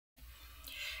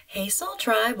Hey Soul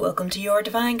Tribe, welcome to your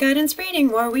Divine Guidance reading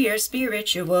where we are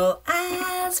spiritual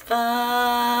as fuck.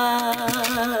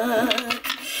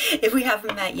 If we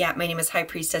haven't met yet, my name is High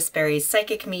Priestess Berries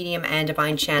Psychic, Medium, and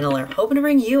Divine Channeler, hoping to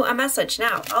bring you a message.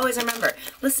 Now, always remember,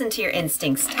 listen to your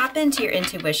instincts, tap into your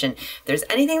intuition. If there's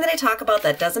anything that I talk about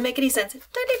that doesn't make any sense,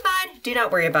 totally fine. Do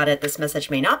not worry about it. This message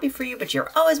may not be for you, but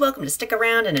you're always welcome to stick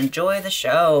around and enjoy the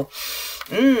show.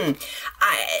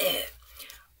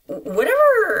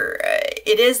 Whatever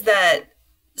it is that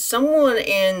someone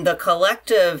in the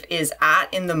collective is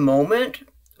at in the moment,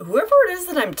 whoever it is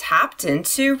that I'm tapped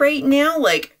into right now,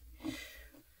 like,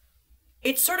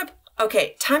 it's sort of,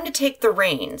 okay, time to take the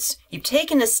reins. You've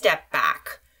taken a step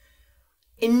back.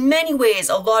 In many ways,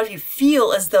 a lot of you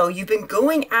feel as though you've been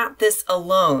going at this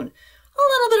alone. A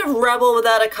little bit of rebel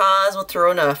without a cause. We'll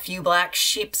throw in a few black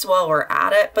sheeps while we're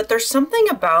at it, but there's something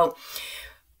about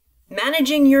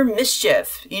managing your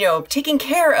mischief, you know, taking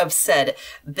care of said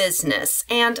business.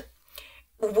 And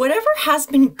whatever has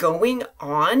been going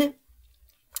on,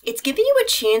 it's giving you a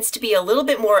chance to be a little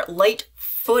bit more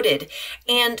light-footed.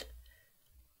 And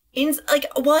in like,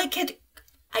 well, I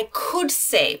could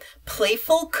say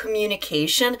playful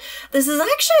communication. This is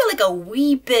actually like a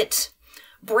wee bit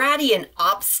bratty and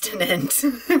obstinate.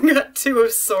 I've got Two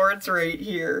of Swords right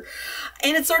here.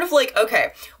 And it's sort of like,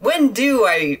 okay, when do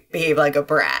I behave like a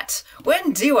brat?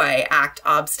 When do I act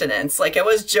obstinate? Like I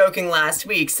was joking last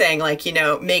week saying like, you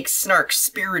know, make snark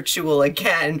spiritual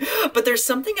again. But there's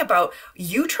something about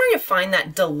you trying to find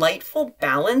that delightful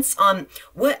balance on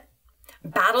what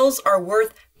battles are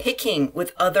worth picking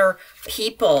with other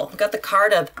people. We've got the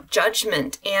card of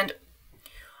Judgment, and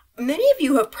many of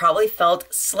you have probably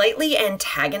felt slightly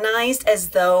antagonized, as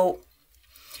though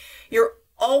you're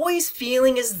always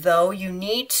feeling as though you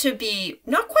need to be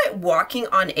not quite walking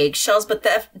on eggshells, but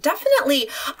definitely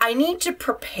I need to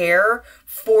prepare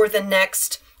for the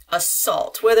next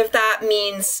assault, whether that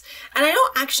means, and I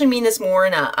don't actually mean this more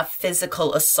in a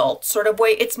physical assault sort of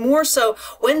way. It's more so,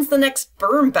 when's the next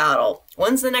burn battle?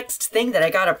 When's the next thing that I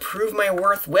gotta prove my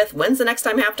worth with? When's the next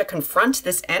time I have to confront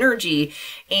this energy?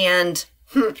 And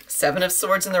Seven of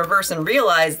Swords in the reverse, and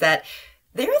realize that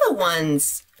they're the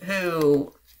ones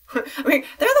who, I mean,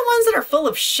 they're the ones that are full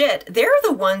of shit. They're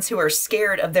the ones who are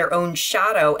scared of their own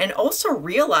shadow, and also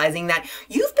realizing that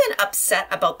you've been upset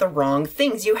about the wrong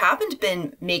things. You haven't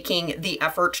been making the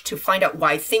effort to find out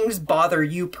why things bother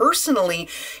you personally.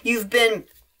 You've been,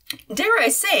 dare I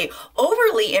say,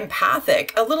 overly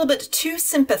empathic, a little bit too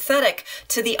sympathetic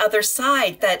to the other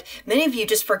side, that many of you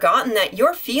just forgotten that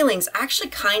your feelings actually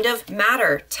kind of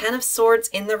matter. Ten of Swords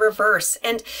in the reverse.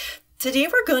 And today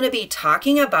we're going to be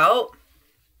talking about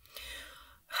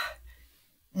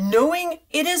knowing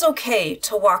it is okay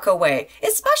to walk away,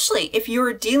 especially if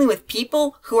you're dealing with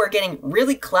people who are getting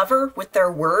really clever with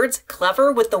their words,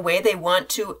 clever with the way they want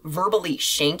to verbally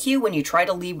shank you when you try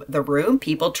to leave the room.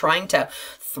 People trying to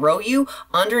throw you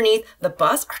underneath the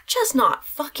bus are just not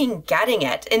fucking getting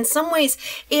it. In some ways,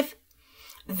 if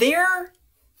their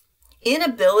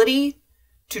inability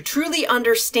to truly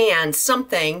understand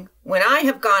something when I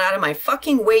have gone out of my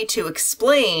fucking way to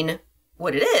explain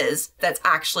what it is that's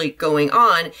actually going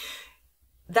on,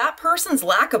 that person's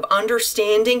lack of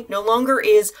understanding no longer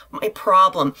is my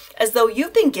problem. As though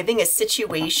you've been giving a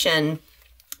situation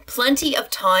plenty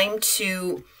of time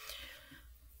to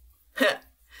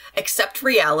accept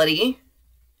reality,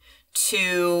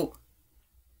 to,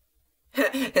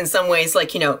 in some ways,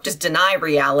 like, you know, just deny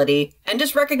reality, and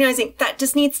just recognizing that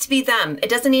just needs to be them. It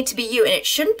doesn't need to be you, and it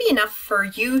shouldn't be enough for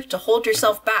you to hold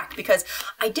yourself back, because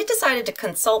I did decide to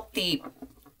consult the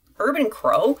Urban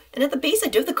Crow, and at the base I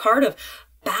do have the card of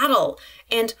Battle.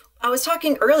 And I was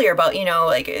talking earlier about, you know,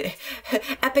 like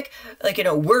epic, like, you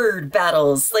know, word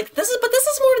battles. Like this is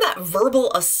more of that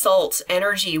verbal assault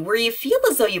energy where you feel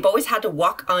as though you've always had to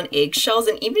walk on eggshells.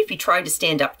 And even if you try to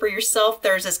stand up for yourself,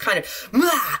 there's this kind of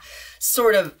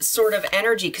sort of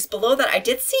energy. Because below that, I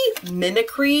did see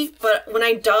mimicry, but when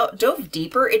I dove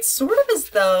deeper, it's sort of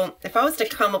as though if I was to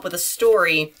come up with a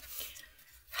story,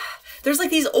 there's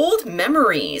like these old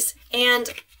memories, and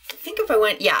I think if I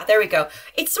went, yeah, there we go.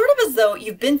 It's sort of as though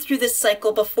you've been through this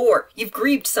cycle before. You've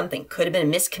grieved something. Could have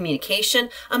been a miscommunication,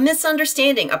 a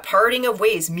misunderstanding, a parting of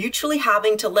ways, mutually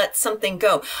having to let something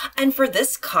go. And for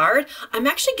this card, I'm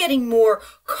actually getting more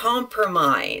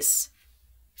compromise,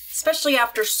 especially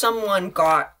after someone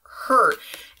got hurt.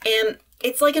 And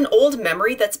it's like an old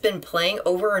memory that's been playing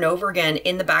over and over again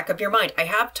in the back of your mind. I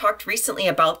have talked recently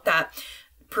about that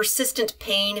persistent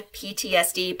pain,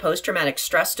 PTSD, post-traumatic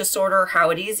stress disorder, how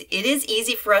it is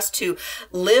easy for us to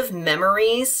live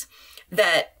memories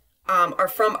that are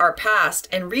from our past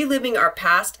and reliving our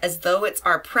past as though it's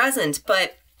our present.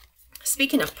 But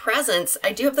speaking of presents,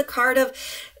 I do have the card of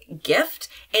gift,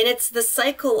 and it's the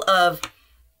cycle of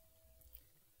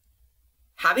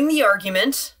having the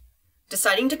argument,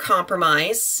 deciding to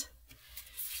compromise,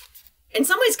 in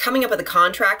some ways coming up with a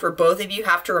contract where both of you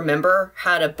have to remember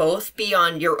how to both be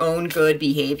on your own good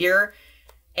behavior,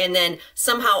 and then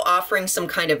somehow offering some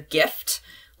kind of gift.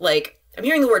 Like, I'm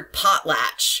hearing the word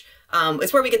potlatch.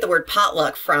 It's where we get the word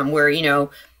potluck from, where, you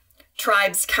know,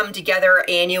 tribes come together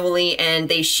annually and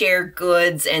they share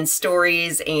goods and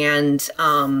stories and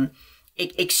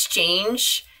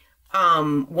exchange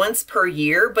once per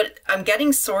year. But I'm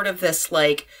getting sort of this,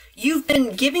 like, you've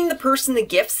been giving the person the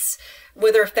gifts,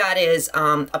 whether if that is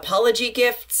apology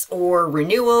gifts or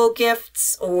renewal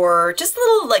gifts or just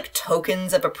little like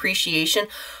tokens of appreciation,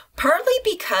 partly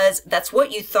because that's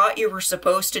what you thought you were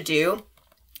supposed to do.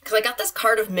 Because I got this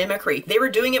card of mimicry. They were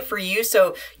doing it for you,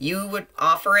 so you would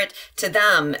offer it to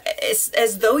them. It's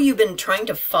as though you've been trying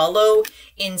to follow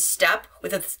in step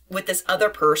with this other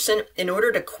person in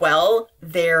order to quell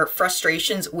their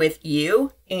frustrations with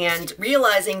you, and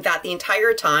realizing that the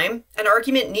entire time an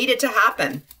argument needed to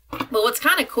happen. But what's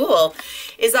kind of cool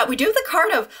is that we do have the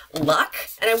card of luck,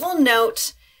 and I will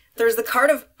note there's the card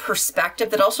of perspective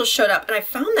that also showed up, and I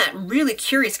found that really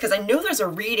curious because I know there's a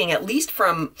reading, at least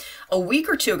from a week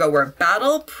or two ago, where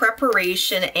battle,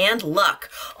 preparation, and luck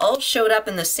all showed up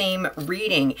in the same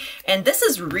reading. And this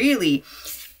is really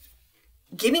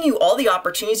giving you all the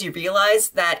opportunities. You realize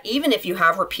that even if you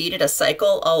have repeated a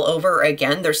cycle all over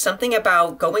again, there's something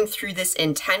about going through this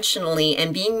intentionally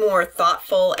and being more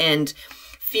thoughtful and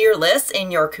fearless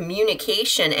in your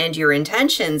communication and your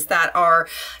intentions that are,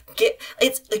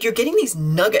 it's like you're getting these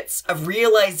nuggets of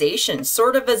realization,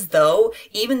 sort of as though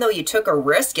even though you took a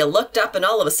risk, you looked up and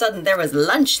all of a sudden there was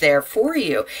lunch there for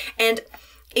you. And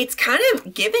it's kind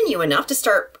of given you enough to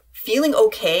start feeling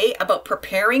okay about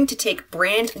preparing to take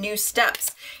brand new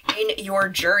steps in your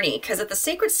journey. Because at the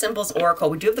Sacred Symbols Oracle,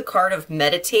 we do have the card of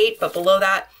meditate, but below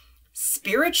that,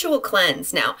 spiritual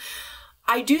cleanse. Now,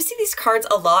 I do see these cards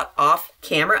a lot off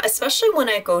camera, especially when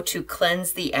I go to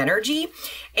cleanse the energy.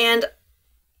 And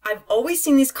I've always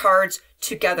seen these cards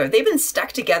together. They've been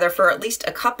stuck together for at least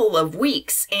a couple of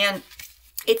weeks. And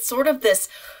it's sort of this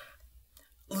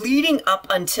leading up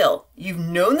until you've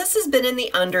known this has been in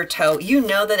the undertow. You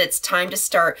know that it's time to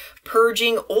start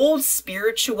purging old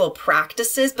spiritual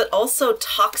practices, but also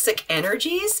toxic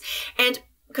energies. And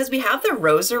because we have the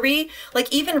rosary,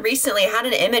 like even recently I had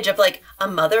an image of like a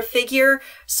mother figure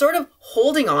sort of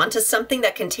holding on to something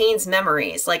that contains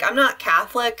memories. Like, I'm not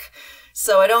Catholic,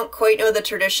 so I don't quite know the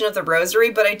tradition of the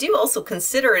rosary, but I do also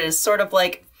consider it as sort of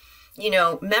like, you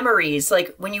know, memories,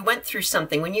 like when you went through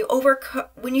something, when you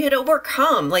had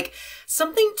overcome, like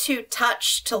something to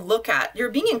touch, to look at. You're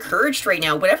being encouraged right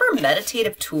now, whatever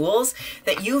meditative tools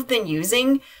that you've been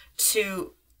using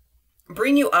to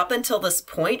bring you up until this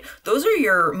point, those are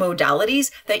your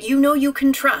modalities that you know you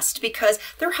can trust, because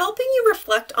they're helping you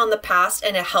reflect on the past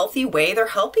in a healthy way. They're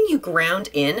helping you ground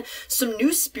in some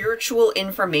new spiritual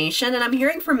information. And I'm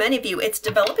hearing from many of you, it's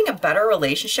developing a better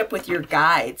relationship with your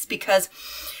guides, because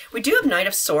we do have Knight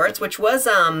of Swords, which was,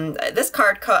 this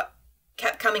card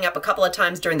kept coming up a couple of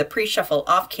times during the pre-shuffle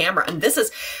off camera. And this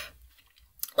is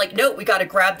like, no, we got to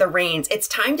grab the reins. It's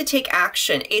time to take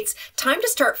action. It's time to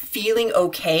start feeling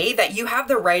okay that you have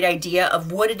the right idea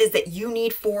of what it is that you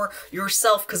need for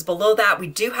yourself. Because below that, we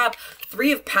do have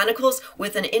Three of Pentacles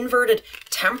with an inverted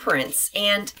Temperance.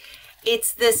 And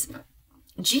it's this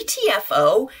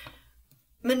GTFO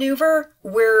maneuver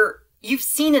where you've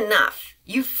seen enough.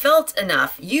 You've felt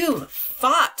enough. You've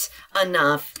fought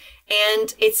enough.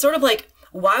 And it's sort of like,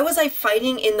 why was I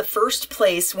fighting in the first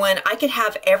place when I could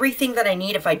have everything that I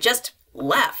need if I just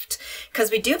left?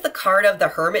 Because we do have the card of the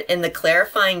Hermit in the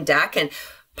clarifying deck. And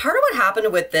part of what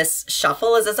happened with this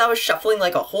shuffle is as I was shuffling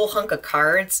like a whole hunk of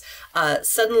cards,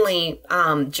 suddenly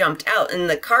jumped out. And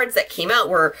the cards that came out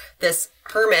were this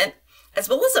Hermit, as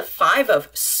well as a Five of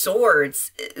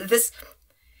Swords. This,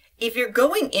 if you're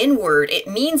going inward, it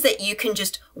means that you can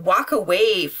just walk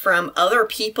away from other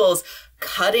people's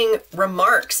cutting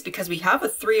remarks, because we have a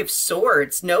Three of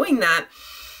Swords, knowing that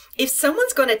if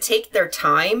someone's going to take their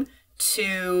time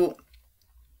to,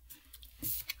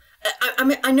 I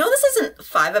mean, I know this isn't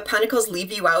Five of Pentacles,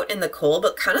 leave you out in the cold,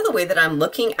 but kind of the way that I'm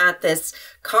looking at this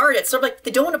card, it's sort of like they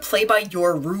don't want to play by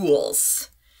your rules.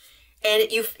 And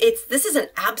this is an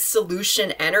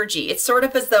absolution energy. It's sort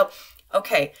of as though,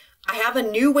 okay, I have a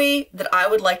new way that I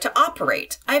would like to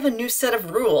operate. I have a new set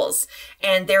of rules,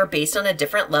 and they're based on a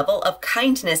different level of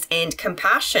kindness and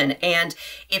compassion. And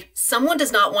if someone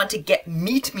does not want to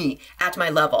meet me at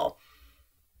my level,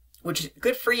 which is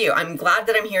good for you. I'm glad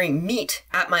that I'm hearing meet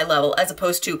at my level as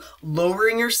opposed to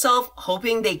lowering yourself,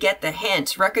 hoping they get the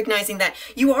hint, recognizing that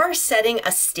you are setting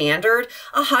a standard,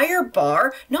 a higher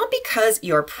bar, not because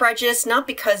you're prejudiced, not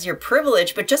because you're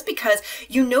privileged, but just because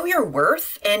you know your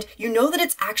worth and you know that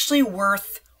it's actually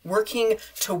worth working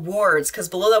towards, because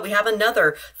below that we have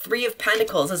another Three of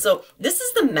Pentacles. And so this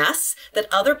is the mess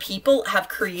that other people have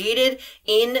created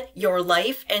in your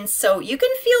life. And so you can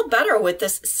feel better with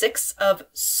this Six of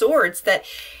Swords that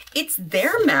it's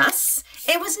their mess.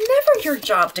 It was never your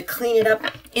job to clean it up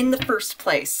in the first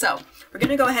place. So we're going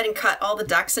to go ahead and cut all the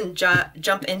decks and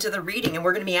jump into the reading. And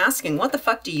we're going to be asking, what the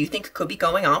fuck do you think could be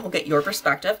going on? We'll get your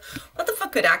perspective. What the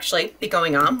fuck could actually be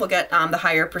going on? We'll get the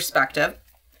higher perspective.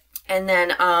 And then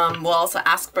we'll also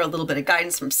ask for a little bit of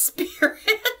guidance from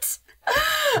Spirit.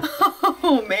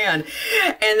 Oh, man.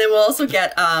 And then we'll also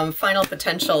get final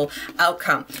potential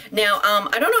outcome. Now,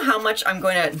 I don't know how much I'm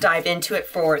going to dive into it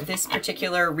for this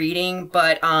particular reading,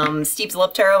 but Steve's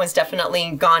Love Tarot has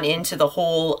definitely gone into the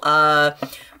whole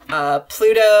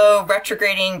Pluto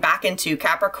retrograding back into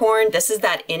Capricorn. This is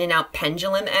that in and out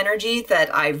pendulum energy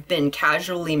that I've been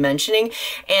casually mentioning.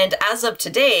 And as of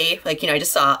today, like, you know, I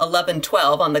just saw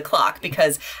 11:12 on the clock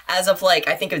because as of like,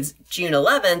 I think it was June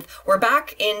 11th, we're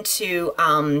back into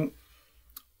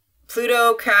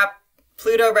Pluto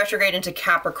retrograde into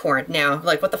Capricorn. Now,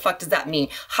 like, what the fuck does that mean?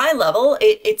 High level,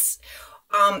 it's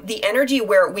the energy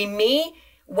where we may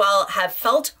have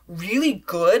felt really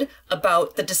good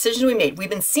about the decision we made. We've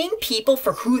been seeing people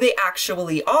for who they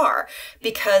actually are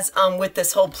because with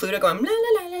this whole Pluto going la,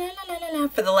 la, la, la, la, la, la,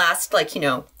 for the last, like, you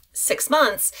know, 6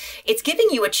 months, it's giving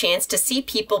you a chance to see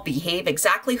people behave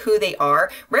exactly who they are,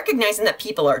 recognizing that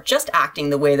people are just acting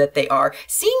the way that they are,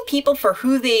 seeing people for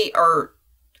who they are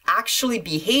actually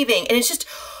behaving, and it's just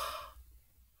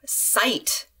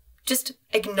sight. Just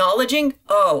acknowledging,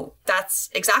 oh, that's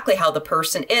exactly how the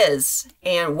person is,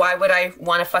 and why would I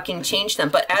want to fucking change them?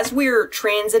 But as we're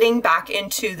transiting back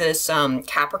into this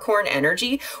Capricorn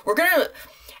energy, we're gonna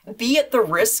be at the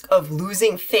risk of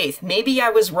losing faith. Maybe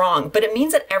I was wrong, but it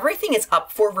means that everything is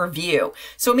up for review.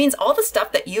 So it means all the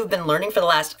stuff that you've been learning for the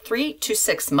last 3 to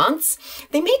 6 months,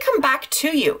 they may come back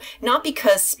to you, not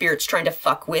because Spirit's trying to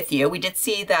fuck with you. We did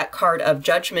see that card of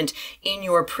Judgment in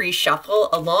your pre-shuffle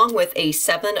along with a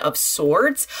 7 of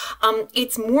Swords.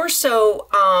 It's more so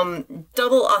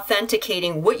double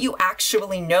authenticating what you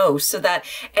actually know so that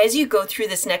as you go through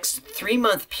this next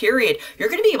 3-month period, you're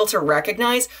going to be able to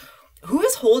recognize who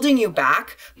is holding you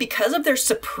back because of their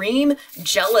supreme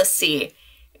jealousy.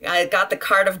 I got the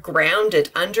card of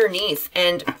Grounded underneath,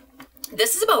 and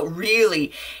this is about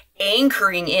really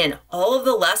anchoring in all of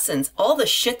the lessons, all the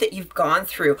shit that you've gone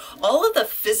through, all of the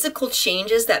physical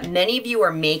changes that many of you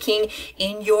are making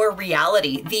in your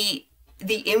reality.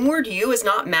 The inward you is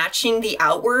not matching the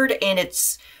outward, and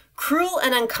it's cruel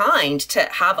and unkind to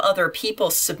have other people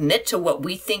submit to what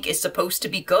we think is supposed to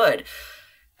be good,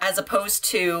 as opposed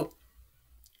to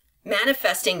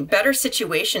manifesting better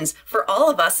situations for all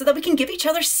of us so that we can give each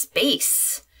other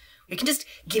space. We can just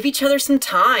give each other some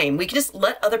time. We can just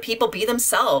let other people be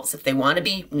themselves. If they want to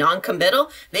be non-committal,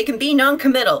 they can be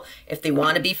non-committal. If they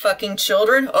want to be fucking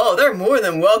children, oh, they're more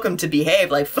than welcome to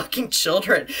behave like fucking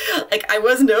children. Like, I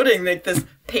was noting, like, this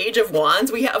Page of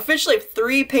Wands, we officially have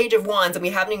 3 Page of Wands, and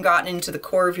we haven't even gotten into the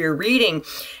core of your reading.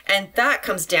 And that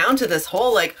comes down to this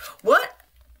whole, like, what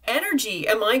energy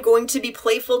am I going to be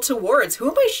playful towards? Who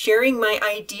am I sharing my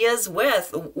ideas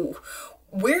with?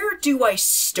 Where do I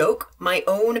stoke my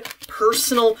own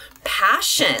personal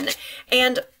passion?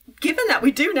 And given that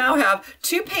we do now have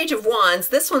 2 Page of Wands,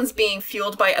 this one's being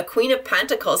fueled by a Queen of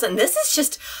Pentacles, and this is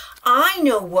just, I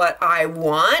know what I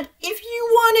want. If you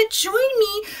want to join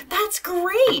me, that's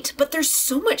great. But there's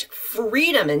so much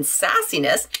freedom and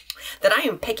sassiness that I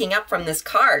am picking up from this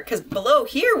card, because below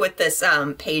here with this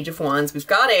Page of Wands, we've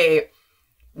got a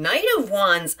Knight of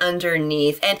Wands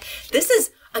underneath, and this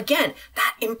is, again,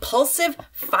 that impulsive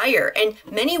fire. In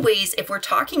many ways, if we're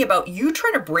talking about you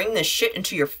trying to bring this shit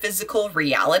into your physical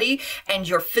reality and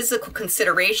your physical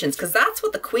considerations, because that's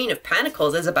what the Queen of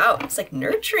Pentacles is about. It's like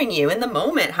nurturing you in the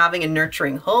moment, having a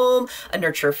nurturing home, a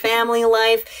nurture family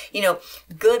life, you know,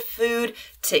 good food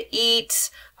to eat,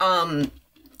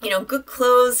 you know, good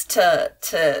clothes to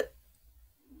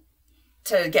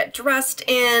get dressed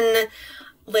in.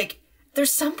 Like,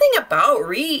 there's something about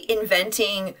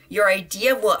reinventing your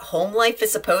idea of what home life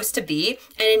is supposed to be,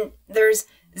 and there's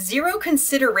zero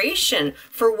consideration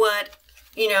for what,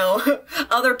 you know,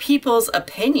 other people's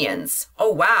opinions.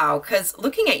 Oh, wow, because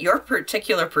looking at your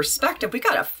particular perspective, we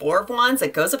got a 4 of Wands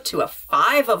that goes up to a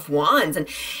 5 of Wands, and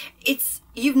it's,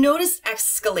 you've noticed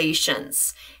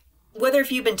escalations. whether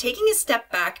if you've been taking a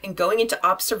step back and going into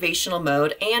observational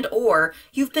mode, and or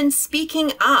you've been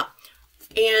speaking up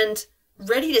and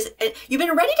you've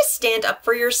been ready to stand up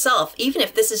for yourself, even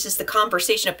if this is just the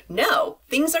conversation of, no,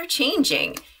 things are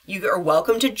changing. You are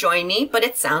welcome to join me, but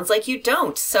it sounds like you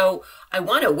don't. So I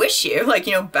want to wish you, like,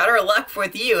 you know, better luck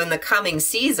with you in the coming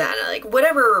season. Like,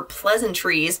 whatever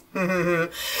pleasantries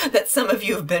that some of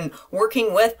you have been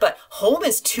working with, but home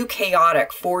is too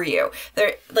chaotic for you.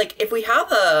 There, like, if we have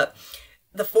the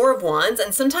Four of Wands,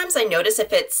 and sometimes I notice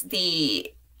if it's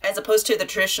as opposed to the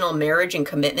traditional marriage and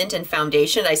commitment and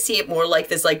foundation, I see it more like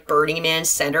this like Burning Man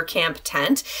center camp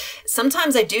tent.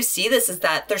 Sometimes I do see this as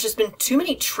that there's just been too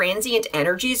many transient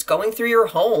energies going through your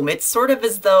home. It's sort of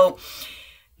as though,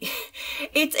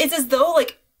 it's as though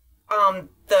like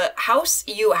the house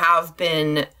you have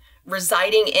been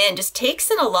residing in just takes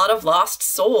in a lot of lost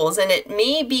souls, and it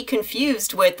may be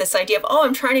confused with this idea of, oh,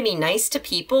 I'm trying to be nice to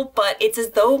people, but it's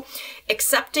as though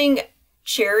accepting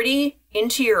charity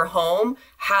into your home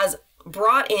has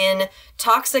brought in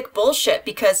toxic bullshit,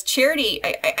 because charity,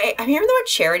 I hear the word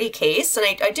charity case, and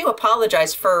I do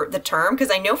apologize for the term,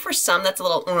 because I know for some that's a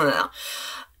little,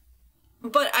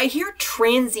 but I hear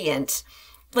transient,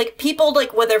 like people,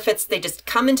 like whether if it's they just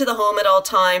come into the home at all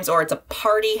times, or it's a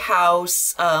party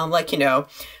house, like, you know,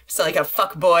 so like a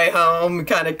fuckboy home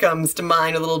kind of comes to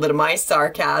mind, a little bit of my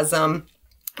sarcasm,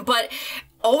 but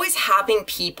always having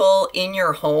people in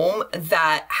your home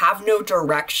that have no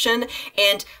direction.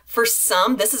 And for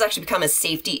some, this has actually become a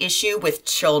safety issue with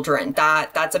children.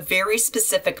 That's a very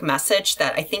specific message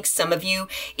that I think some of you,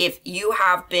 if you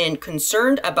have been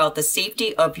concerned about the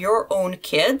safety of your own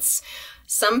kids,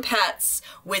 some pets,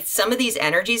 with some of these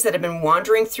energies that have been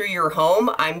wandering through your home,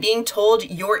 I'm being told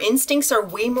your instincts are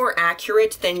way more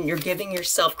accurate than you're giving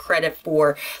yourself credit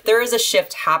for. There is a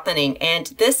shift happening, and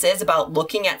this is about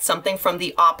looking at something from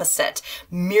the opposite,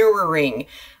 mirroring,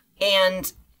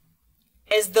 and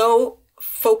as though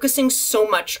focusing so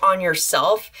much on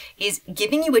yourself is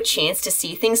giving you a chance to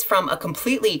see things from a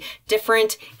completely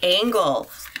different angle.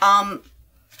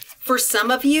 For some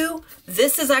of you,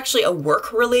 this is actually a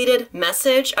work-related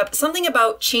message, something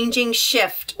about changing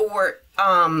shift, or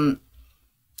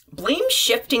blame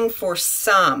shifting for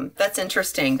some. That's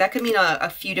interesting. That could mean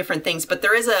a few different things, but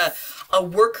there is a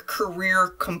work career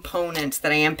component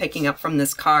that I am picking up from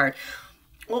this card.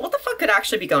 Well, what the fuck could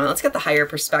actually be going on? Let's get the higher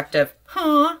perspective.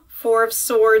 Four of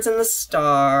Swords and the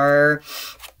Star.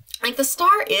 Like, the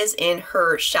Star is in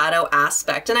her shadow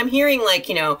aspect, and I'm hearing, like,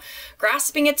 you know,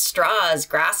 grasping at straws,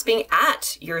 grasping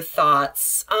at your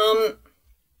thoughts. I'm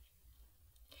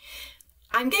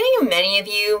getting many of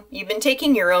you, you've been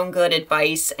taking your own good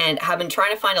advice and have been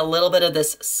trying to find a little bit of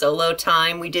this solo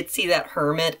time. We did see that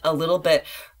Hermit a little bit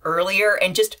earlier,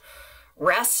 and just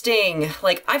resting.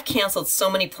 Like, I've canceled so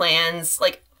many plans,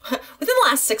 like, within the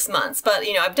last 6 months, but,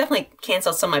 you know, I've definitely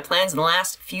canceled some of my plans in the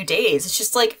last few days. It's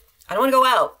just like, I don't want to go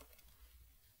out.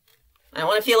 I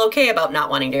want to feel okay about not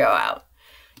wanting to go out.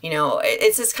 You know,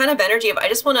 it's this kind of energy of, I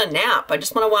just want to nap. I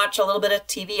just want to watch a little bit of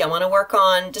TV. I want to work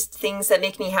on just things that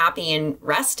make me happy and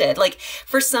rested. Like,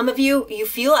 for some of you, you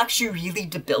feel actually really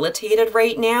debilitated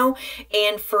right now.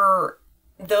 And for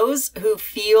those who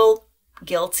feel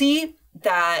guilty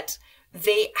that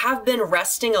they have been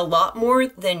resting a lot more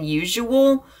than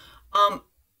usual,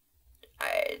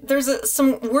 there's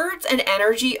some words and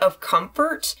energy of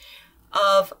comfort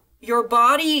of, your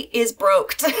body is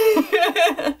broke.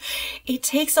 It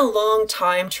takes a long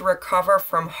time to recover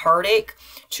from heartache,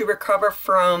 to recover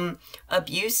from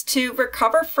abuse, to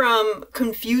recover from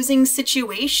confusing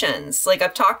situations. Like,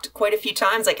 I've talked quite a few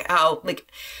times, like how, like,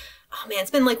 oh man,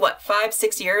 it's been like, what,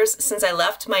 5-6 years since I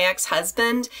left my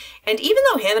ex-husband. And even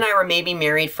though him and I were maybe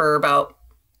married for about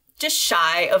just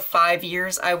shy of 5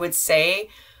 years, I would say,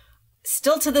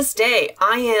 still to this day,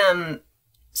 I am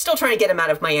still trying to get him out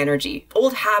of my energy.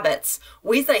 Old habits,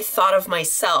 ways that I thought of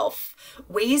myself,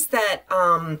 ways that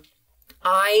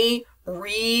I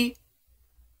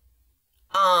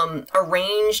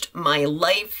arranged my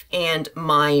life and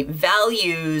my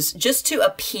values just to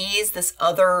appease this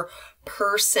other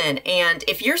person. And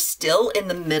if you're still in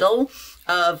the middle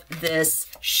of this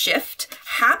shift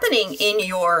happening in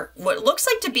your, what looks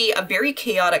like to be a very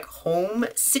chaotic home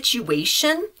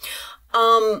situation,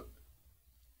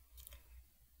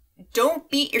 don't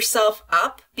beat yourself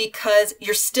up, because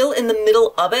you're still in the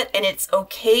middle of it, and it's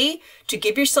okay to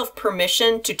give yourself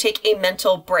permission to take a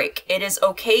mental break. It is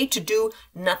okay to do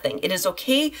nothing. It is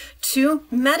okay to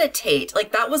meditate.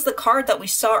 Like, that was the card that we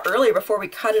saw earlier before we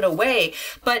cut it away.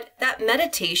 But that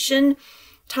meditation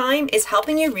time is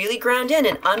helping you really ground in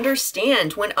and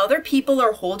understand when other people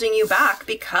are holding you back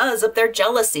because of their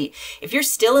jealousy. If you're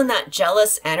still in that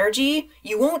jealous energy,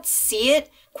 you won't see it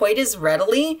quite as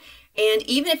readily. And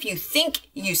even if you think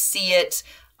you see it,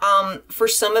 for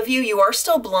some of you, you are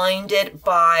still blinded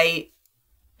by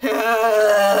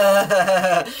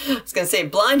I was going to say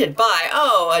blinded by,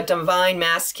 oh, a divine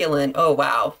masculine. Oh,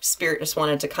 wow. Spirit just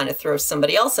wanted to kind of throw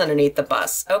somebody else underneath the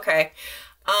bus. Okay.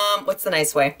 What's the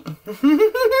nice way?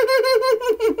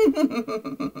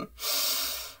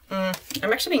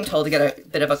 I'm actually being told to get a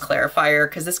bit of a clarifier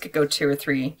because this could go 2 or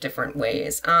 3 different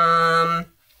ways. Tell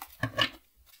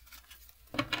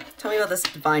me about this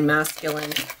divine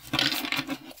masculine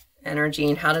energy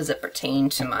and how does it pertain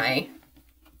to my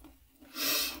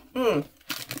my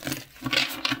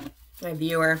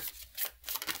viewer.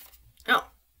 Oh,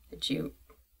 did you?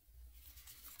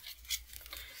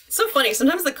 It's so funny.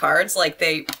 Sometimes the cards, like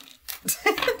they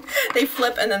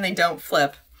flip and then they don't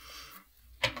flip.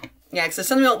 Yeah, because there's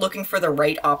something about looking for the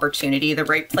right opportunity, the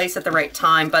right place at the right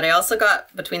time. But I also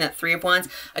got, between that 3 of Wands,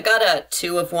 I got a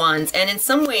 2 of Wands. And in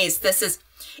some ways, this is,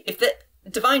 if the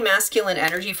divine masculine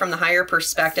energy from the higher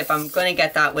perspective, I'm going to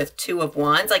get that with 2 of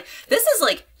Wands. Like, this is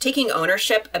like taking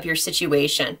ownership of your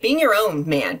situation, being your own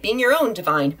man, being your own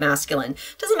divine masculine.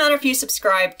 Doesn't matter if you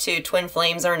subscribe to twin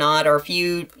flames or not, or if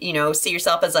you know, see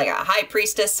yourself as like a high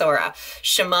priestess or a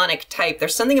shamanic type.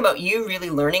 There's something about you really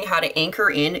learning how to anchor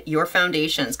in your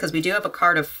foundations, because we do have a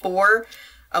card of 4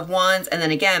 of Wands and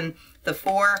then again the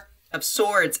 4 of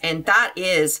Swords, and that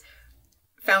is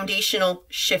foundational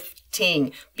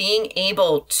shifting, being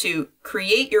able to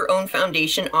create your own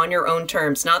foundation on your own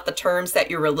terms, not the terms that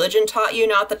your religion taught you,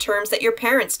 not the terms that your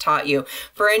parents taught you.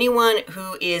 For anyone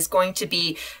who is going to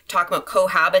be talking about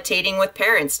cohabitating with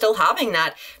parents, still having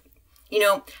that, you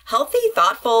know, healthy,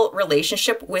 thoughtful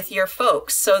relationship with your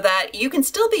folks so that you can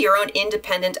still be your own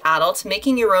independent adult,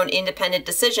 making your own independent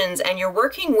decisions, and you're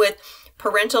working with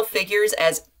parental figures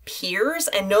as peers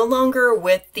and no longer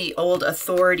with the old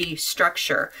authority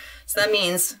structure. So that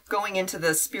means going into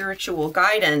the spiritual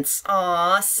guidance.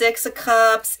 6 of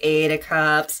Cups, 8 of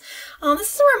Cups.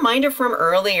 This is a reminder from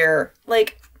earlier.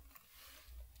 Like,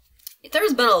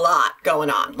 there's been a lot going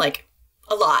on. Like,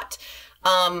 a lot.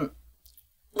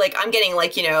 Like, I'm getting,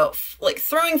 like, you know, like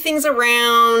throwing things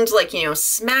around, like, you know,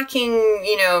 smacking,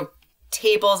 you know,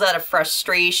 tables out of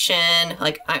frustration.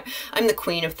 Like, I'm the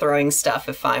queen of throwing stuff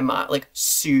if I'm like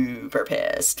super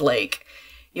pissed. Like,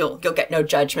 you'll get no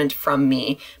judgment from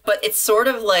me. But it's sort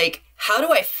of like, how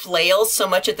do I flail so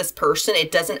much at this person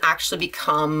it doesn't actually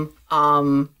become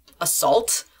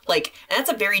assault? Like, and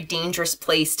that's a very dangerous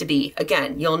place to be.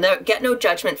 Again, you'll get no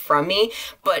judgment from me,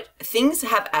 but things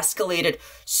have escalated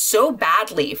so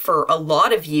badly for a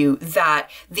lot of you that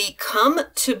the come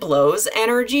to blows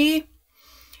energy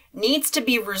needs to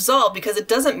be resolved, because it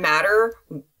doesn't matter.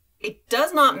 It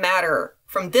does not matter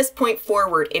from this point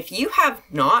forward if you have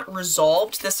not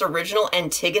resolved this original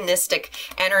antagonistic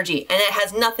energy, and it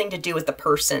has nothing to do with the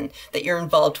person that you're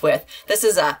involved with. This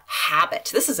is a habit.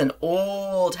 This is an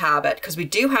old habit, because we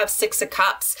do have 6 of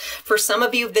Cups. For some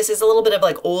of you, this is a little bit of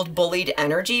like old bullied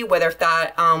energy, whether if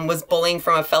that was bullying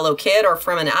from a fellow kid or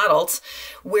from an adult,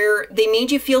 where they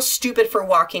made you feel stupid for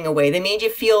walking away. They made you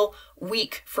feel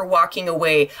weak for walking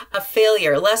away, a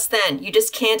failure, less than, you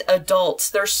just can't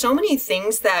adult. There's so many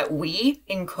things that we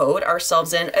encode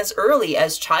ourselves in as early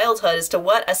as childhood as to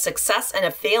what a success and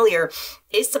a failure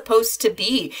is supposed to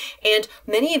be. And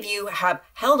many of you have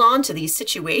held on to these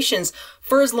situations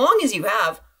for as long as you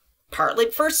have,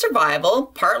 partly for survival,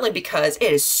 partly because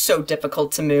it is so difficult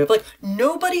to move. Like,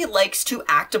 nobody likes to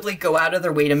actively go out of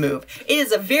their way to move. It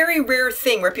is a very rare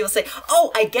thing where people say,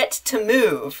 oh, I get to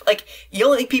move. Like, the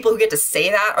only people who get to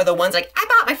say that are the ones like, I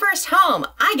bought my first home,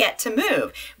 I get to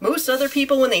move. Most other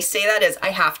people, when they say that, is,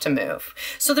 I have to move.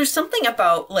 So there's something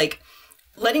about, like,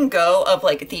 letting go of,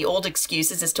 like, the old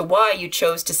excuses as to why you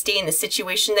chose to stay in the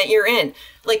situation that you're in.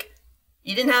 Like,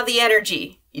 you didn't have the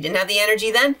energy. You didn't have the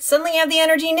energy then, suddenly you have the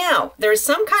energy now. There's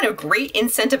some kind of great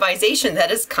incentivization that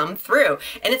has come through,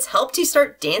 and it's helped you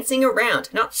start dancing around,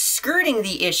 not skirting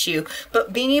the issue,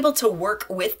 but being able to work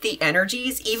with the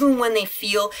energies even when they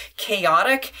feel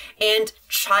chaotic and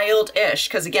childish.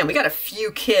 Because again, we got a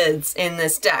few kids in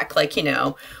this deck. Like, you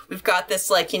know, we've got this,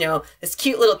 like, you know, this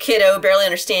cute little kiddo barely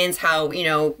understands how, you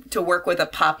know, to work with a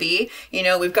puppy. You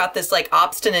know, we've got this like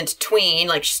obstinate tween,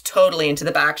 like she's totally into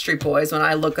the Backstreet Boys when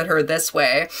I look at her this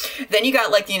way. Then you got,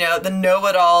 like, you know, the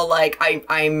know-it-all, like,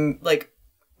 I'm like,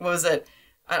 what was it?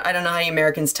 I don't know how you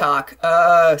Americans talk.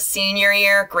 Senior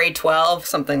year, grade 12,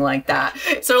 something like that.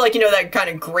 Sort of like, you know, that kind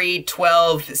of grade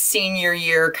 12 senior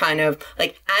year kind of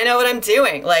like, I know what I'm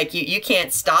doing. Like, you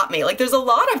can't stop me. Like, there's a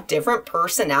lot of different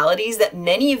personalities that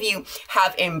many of you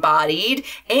have embodied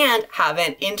and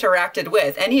haven't interacted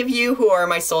with. Any of you who are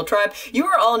my soul tribe, you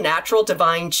are all natural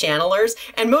divine channelers.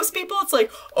 And most people, it's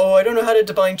like, oh, I don't know how to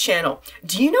divine channel.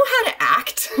 Do you know how to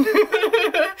act?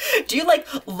 Do you like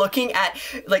looking at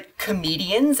like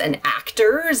comedians and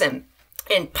actors and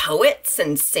poets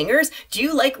and singers? Do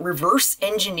you like reverse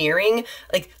engineering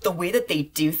like the way that they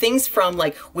do things from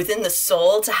like within the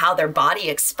soul to how their body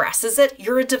expresses it?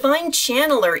 You're a divine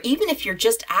channeler, even if you're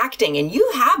just acting, and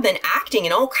you have been acting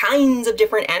in all kinds of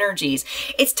different energies.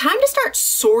 It's time to start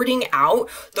sorting out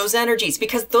those energies,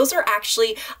 because those are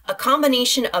actually a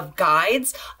combination of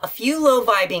guides, a few low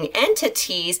vibing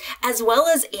entities, as well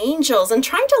as angels, and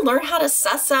trying to learn how to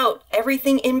suss out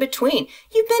everything in between.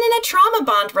 You've been in a trauma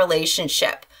bond relationship.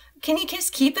 Can you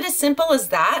just keep it as simple as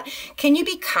that? Can you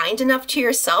be kind enough to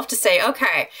yourself to say,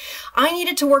 okay, I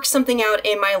needed to work something out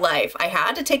in my life. I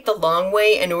had to take the long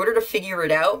way in order to figure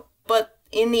it out, but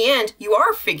in the end, you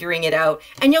are figuring it out,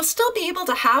 and you'll still be able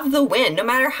to have the win, no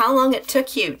matter how long it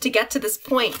took you to get to this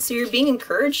point. So you're being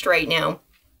encouraged right now.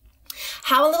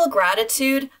 Have a little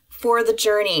gratitude for the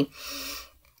journey.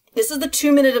 This is the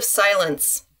 2 minute of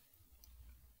silence.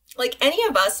 Like any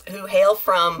of us who hail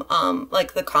from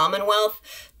like the Commonwealth,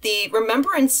 the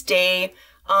Remembrance Day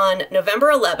on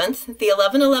November 11th, the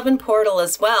 11/11 portal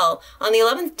as well, on the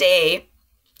 11th day,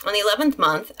 on the 11th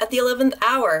month, at the 11th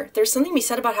hour, there's something to be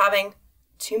said about having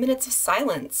 2 minutes of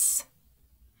silence.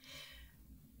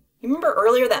 You remember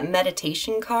earlier that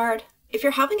meditation card? If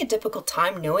you're having a difficult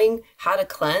time knowing how to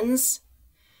cleanse,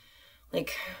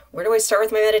 like, where do I start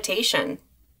with my meditation?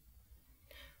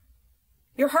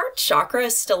 Your heart chakra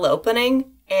is still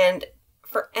opening, and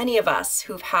for any of us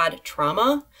who've had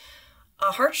trauma,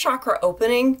 a heart chakra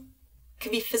opening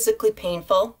can be physically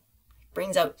painful,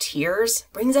 brings out tears,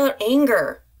 brings out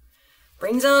anger,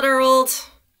 brings out our old,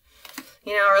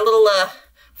 you know, our little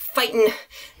fighting,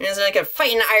 there's like a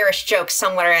fighting Irish joke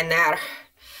somewhere in there.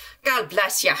 God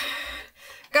bless you.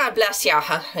 God bless you.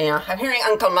 You know, I'm hearing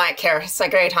Uncle Mike here. It's a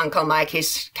great Uncle Mike.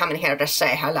 He's coming here to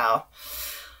say hello.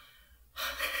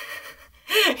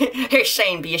 He's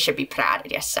saying you should be proud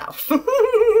of yourself.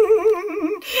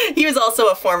 He was also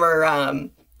a former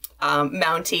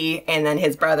Mountie, and then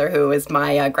his brother, who is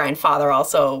my grandfather,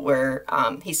 also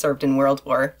he served in World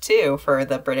War II for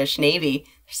the British Navy.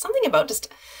 There's something about just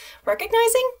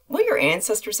recognizing what your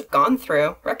ancestors have gone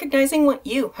through, recognizing what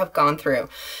you have gone through. In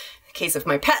the case of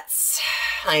my pets,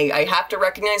 I have to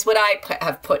recognize what I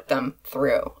have put them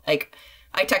through. Like,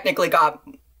 I technically got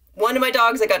one of my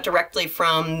dogs I got directly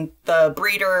from the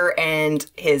breeder, and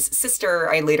his sister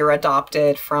I later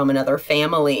adopted from another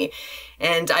family.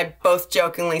 And I both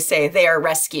jokingly say they are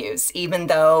rescues, even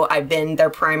though I've been their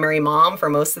primary mom for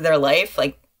most of their life.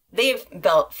 Like, they've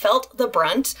felt the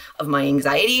brunt of my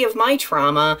anxiety, of my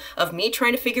trauma, of me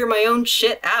trying to figure my own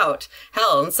shit out.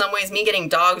 Hell, in some ways, me getting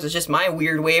dogs was just my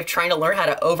weird way of trying to learn how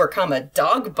to overcome a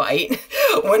dog bite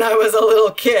when I was a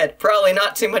little kid, probably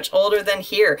not too much older than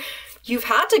here. You've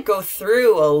had to go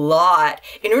through a lot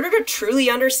in order to truly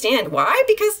understand. Why?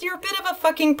 Because you're a bit of a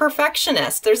fucking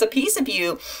perfectionist. There's a piece of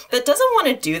you that doesn't want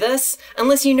to do this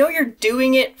unless you know you're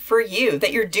doing it for you,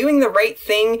 that you're doing the right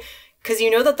thing because you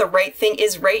know that the right thing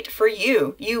is right for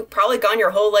you. You probably gone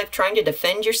your whole life trying to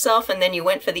defend yourself, and then you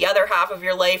went for the other half of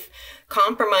your life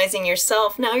compromising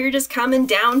yourself. Now you're just coming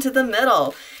down to the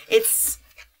middle. It's,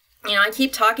 you know, I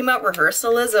keep talking about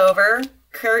rehearsal is over.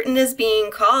 Curtain is being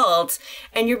called,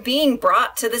 and you're being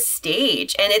brought to the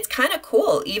stage, and it's kind of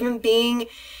cool even being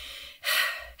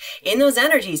in those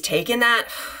energies, taking that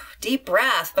deep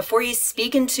breath before you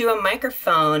speak into a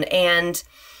microphone and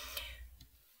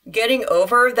getting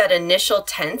over that initial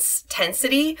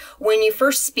tensity when you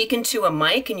first speak into a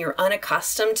mic and you're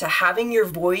unaccustomed to having your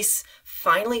voice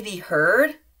finally be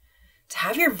heard, to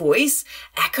have your voice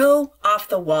echo off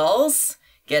the walls.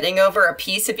 Getting over a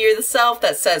piece of yourself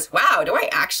that says, wow, do I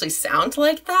actually sound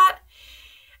like that?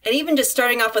 And even just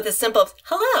starting off with a simple,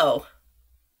 hello,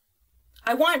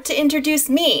 I want to introduce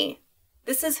me.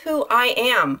 This is who I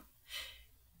am.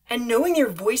 And knowing your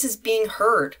voice is being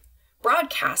heard,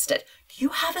 broadcasted. You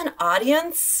have an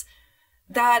audience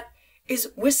that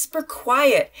is whisper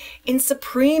quiet in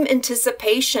supreme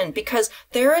anticipation, because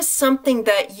there is something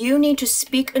that you need to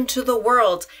speak into the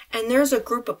world, and there's a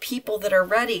group of people that are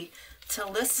ready to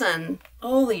listen.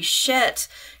 Holy shit.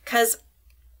 Because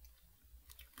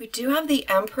we do have the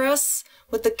Empress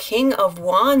with the King of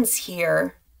Wands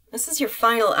here. This is your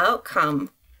final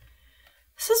outcome.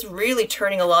 this is really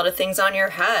turning a lot of things on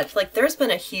your head. Like there's been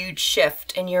a huge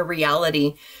shift in your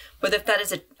reality. Whether if that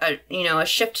is a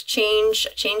shift change,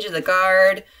 a change of the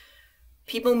guard,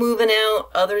 people moving out,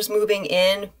 others moving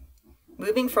in,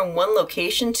 moving from one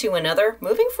location to another,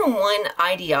 moving from one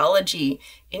ideology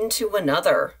into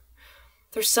another.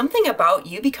 There's something about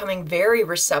you becoming very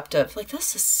receptive. Like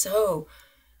this is so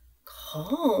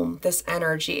calm, this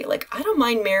energy. Like I don't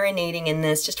mind marinating in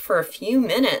this just for a few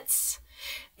minutes.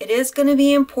 It is going to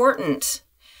be important.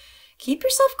 Keep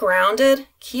yourself grounded.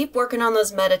 Keep working on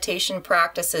those meditation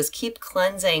practices. Keep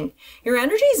cleansing. Your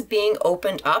energy is being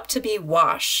opened up to be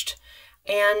washed.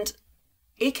 And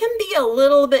it can be a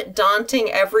little bit daunting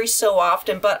every so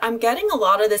often, but I'm getting a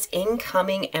lot of this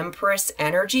incoming Empress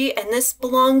energy, and this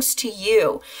belongs to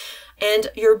you. And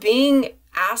you're being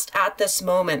asked at this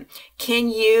moment, can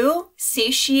you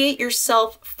satiate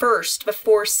yourself first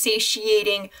before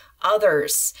satiating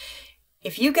others?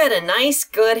 If you get a nice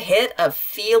good hit of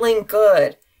feeling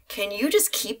good, can you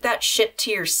just keep that shit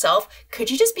to yourself? Could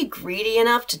you just be greedy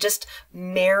enough to just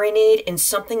marinate in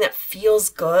something that feels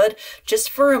good just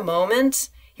for a moment?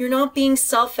 You're not being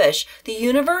selfish. The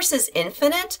universe is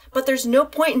infinite, but there's no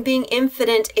point in being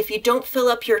infinite if you don't fill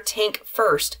up your tank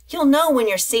first. You'll know when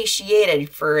you're satiated,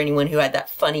 for anyone who had that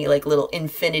funny like little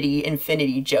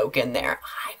infinity joke in there.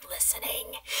 I'm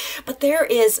listening. But there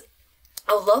is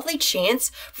a lovely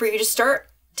chance for you to start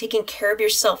taking care of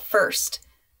yourself first.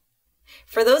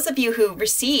 For those of you who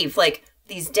receive like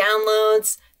these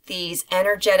downloads, these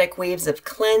energetic waves of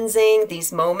cleansing,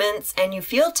 these moments, and you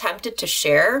feel tempted to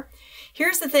share,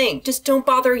 here's the thing, just don't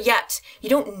bother yet. You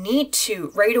don't need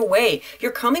to right away.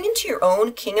 You're coming into your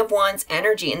own King of Wands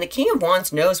energy, and the King of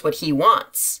Wands knows what he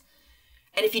wants.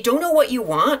 And if you don't know what you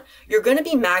want, you're going to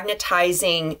be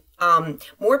magnetizing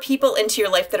more people into your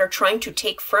life that are trying to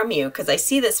take from you. Because I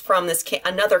see this from this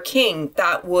another king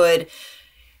that would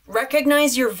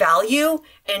recognize your value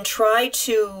and try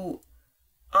to,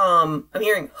 I'm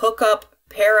hearing hook up,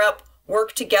 pair up,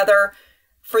 work together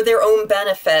for their own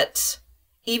benefit,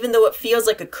 even though it feels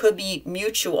like it could be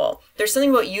mutual. There's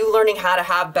something about you learning how to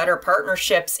have better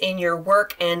partnerships in your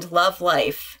work and love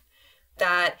life,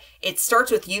 that it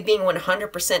starts with you being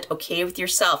 100% okay with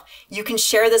yourself. You can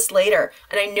share this later.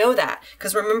 And I know that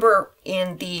because remember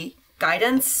in the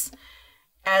guidance,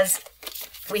 as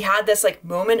we had this like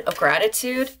moment of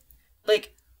gratitude,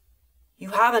 like you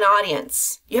have an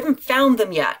audience. You haven't found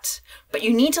them yet, but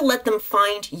you need to let them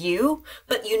find you,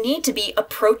 but you need to be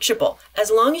approachable.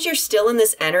 As long as you're still in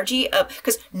this energy of,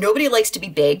 because nobody likes to be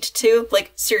begged to,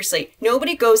 like seriously,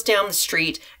 nobody goes down the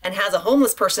street and has a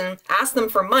homeless person ask them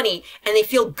for money and they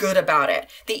feel good about it.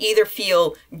 They either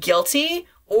feel guilty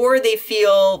or they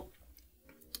feel,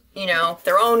 you know,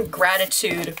 their own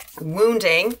gratitude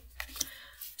wounding.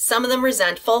 Some of them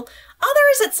resentful.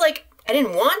 Others, it's like, I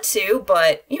didn't want to,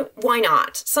 but you know, why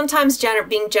not? Sometimes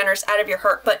being generous out of your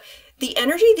heart, but the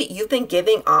energy that you've been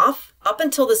giving off up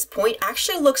until this point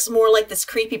actually looks more like this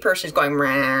creepy person who's going,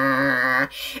 rah,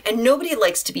 and nobody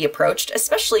likes to be approached,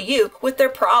 especially you, with their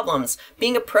problems.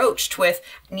 Being approached with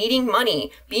needing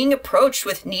money, being approached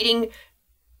with needing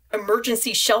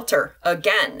emergency shelter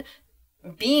again,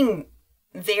 being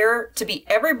there to be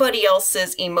everybody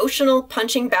else's emotional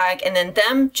punching bag and then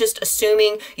them just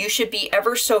assuming you should be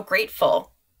ever so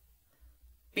grateful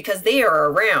because they are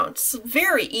around. It's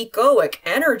very egoic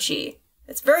energy.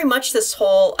 It's very much this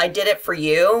whole, I did it for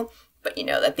you, but you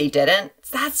know that they didn't. It's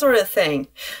that sort of thing.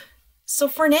 So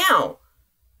for now,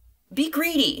 be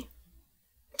greedy.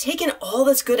 Take in all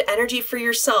this good energy for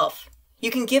yourself.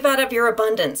 You can give out of your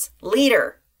abundance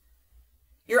later.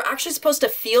 You're actually supposed to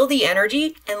feel the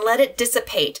energy and let it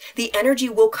dissipate. The energy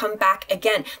will come back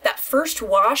again. That first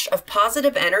wash of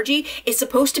positive energy is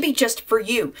supposed to be just for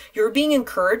you. You're being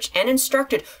encouraged and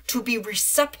instructed to be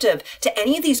receptive to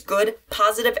any of these good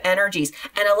positive energies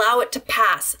and allow it to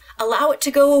pass. Allow it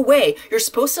to go away. You're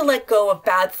supposed to let go of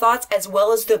bad thoughts as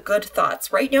well as the good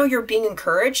thoughts. Right now you're being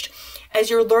encouraged as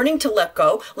you're learning to let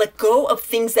go of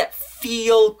things that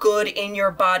feel good in your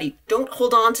body. Don't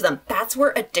hold on to them. That's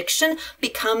where addiction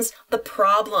becomes the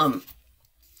problem.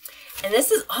 And this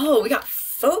is, oh, we got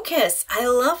focus. I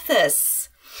love this.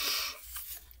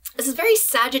 This is very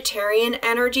Sagittarian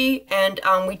energy, and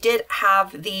we did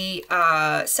have the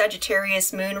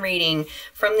Sagittarius moon reading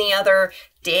from the other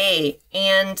day,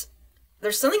 and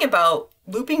there's something about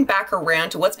looping back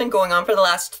around to what's been going on for the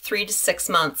last 3 to 6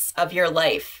 months of your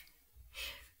life.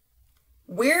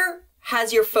 Where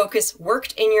has your focus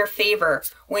worked in your favor?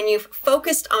 When you've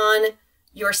focused on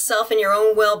yourself and your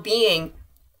own well-being,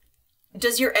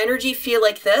 does your energy feel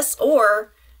like this,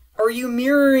 or are you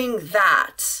mirroring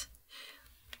that?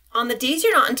 on the days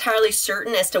you're not entirely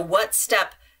certain as to what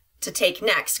step to take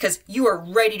next, because you are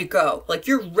ready to go. Like,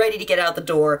 you're ready to get out the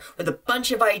door with a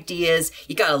bunch of ideas.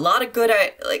 You got a lot of good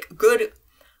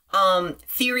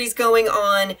theories going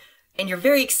on, and you're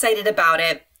very excited about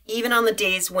it, even on the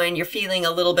days when you're feeling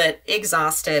a little bit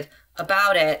exhausted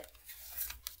about it.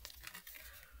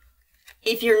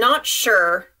 If you're not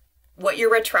sure what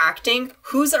you're attracting,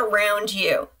 who's around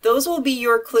you, those will be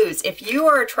your clues. If you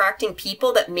are attracting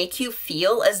people that make you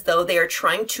feel as though they are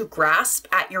trying to grasp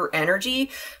at your energy,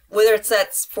 whether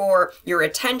that's for your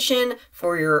attention,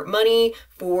 for your money,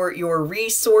 for your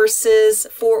resources,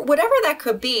 for whatever that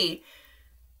could be,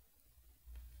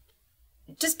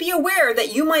 just be aware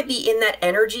that you might be in that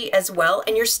energy as well,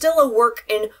 and you're still a work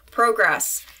in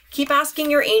progress. Keep asking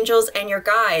your angels and your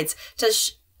guides to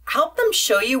help them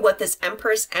show you what this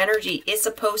Empress energy is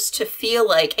supposed to feel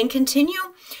like, and continue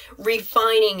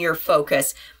refining your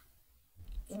focus.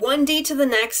 One day to the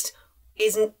next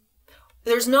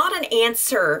there's not an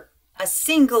answer, a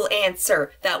single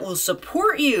answer that will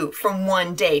support you from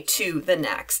one day to the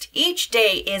next. Each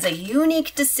day is a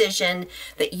unique decision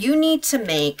that you need to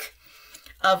make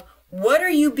of what are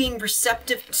you being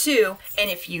receptive to, and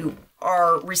if you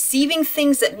are receiving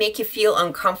things that make you feel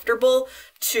uncomfortable,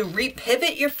 to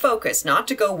repivot your focus, not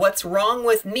to go, what's wrong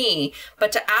with me,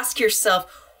 but to ask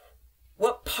yourself,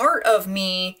 what part of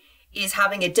me is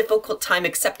having a difficult time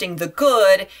accepting the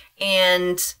good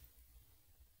and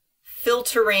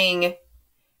filtering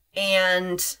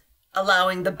and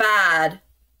allowing the bad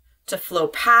to flow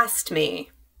past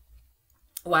me.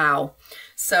 Wow.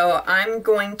 So I'm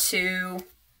going to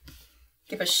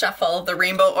give a shuffle of the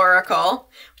Rainbow Oracle,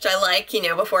 which I like, you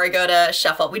know, before I go to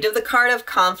shuffle. We do the card of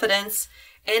confidence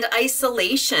and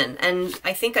isolation. And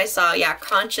I think I saw, yeah,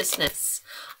 consciousness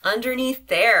underneath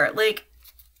there. Like,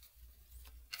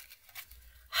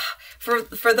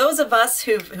 for those of us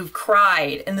who've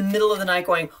cried in the middle of the night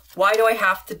going, why do I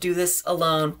have to do this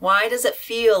alone? Why does it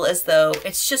feel as though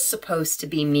it's just supposed to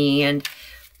be me? And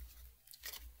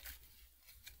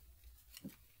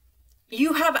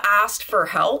you have asked for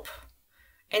help,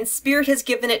 and Spirit has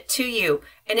given it to you.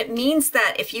 And it means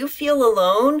that if you feel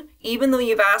alone, even though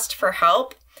you've asked for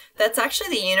help, that's actually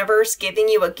the universe giving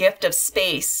you a gift of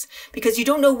space, because you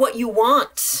don't know what you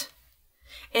want.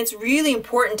 And it's really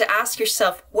important to ask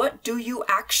yourself, what do you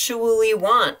actually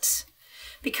want?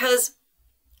 Because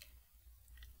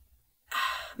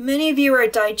many of you are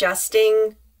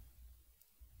digesting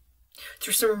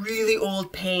through some really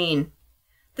old pain.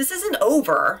 This isn't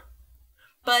over,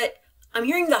 but I'm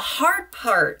hearing the hard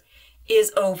part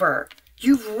is over.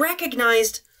 You've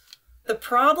recognized the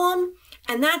problem,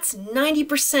 and that's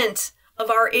 90%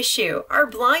 of our issue. Our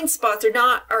blind spots are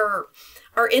not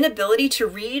our inability to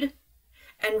read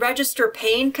and register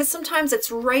pain, because sometimes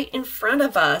it's right in front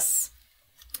of us.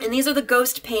 And these are the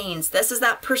ghost pains. This is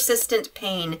that persistent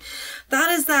pain.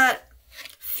 That is that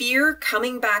fear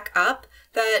coming back up,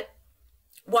 that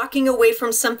walking away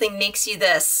from something makes you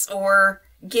this, or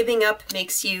giving up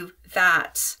makes you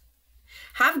that.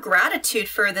 Have gratitude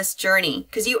for this journey,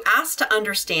 because you asked to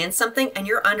understand something, and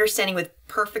you're understanding with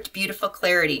perfect, beautiful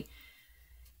clarity.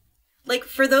 Like,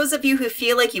 for those of you who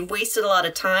feel like you've wasted a lot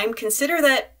of time, consider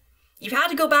that you've had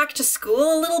to go back to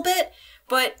school a little bit,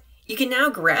 but you can now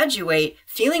graduate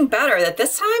feeling better, that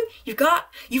this time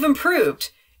you've improved.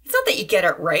 It's not that you get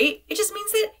it right. It just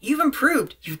means that you've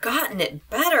improved. You've gotten it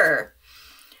better.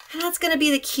 And that's going to be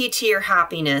the key to your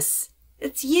happiness.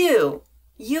 It's you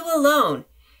alone.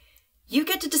 You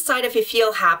get to decide if you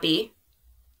feel happy,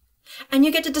 and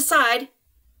you get to decide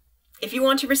if you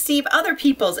want to receive other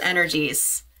people's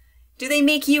energies. Do they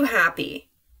make you happy?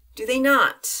 Do they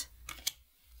not?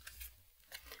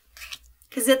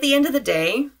 Because at the end of the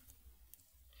day,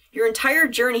 your entire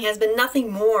journey has been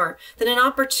nothing more than an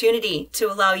opportunity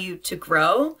to allow you to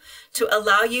grow, to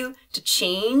allow you to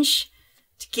change,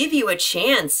 to give you a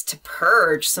chance to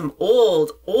purge some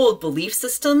old belief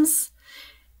systems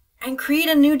and create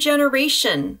a new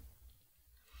generation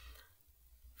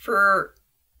for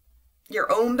your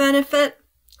own benefit,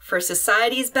 for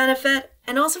society's benefit,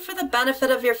 and also for the benefit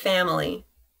of your family.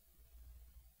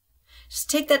 Just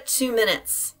take that 2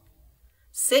 minutes.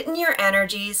 Sit in your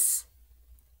energies.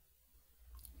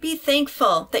 Be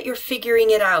thankful that you're figuring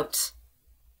it out.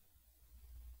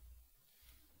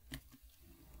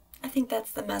 I think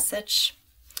that's the message.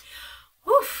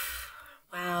 Oof.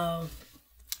 Wow.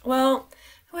 Well,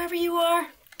 whoever you are,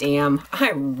 damn,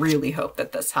 I really hope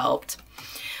that this helped.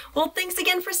 Well, thanks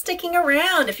again for sticking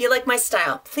around. If you like my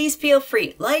style, please feel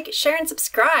free. Like, share, and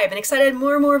subscribe. And excited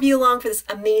more and more of you along for this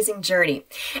amazing journey.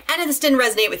 And if this didn't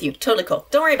resonate with you, totally cool.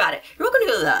 Don't worry about it. You're welcome to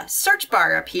go to the search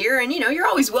bar up here. And, you know, you're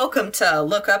always welcome to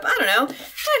look up, I don't know,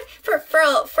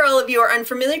 for all of you who are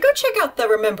unfamiliar, go check out the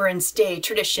Remembrance Day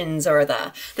traditions or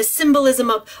the symbolism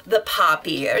of the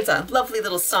poppy. There's a lovely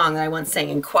little song that I once sang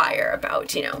in choir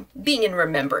about, you know, being in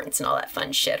remembrance and all that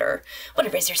fun shit or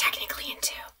whatever it is you're technically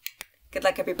into. Good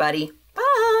luck, everybody.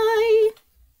 Bye!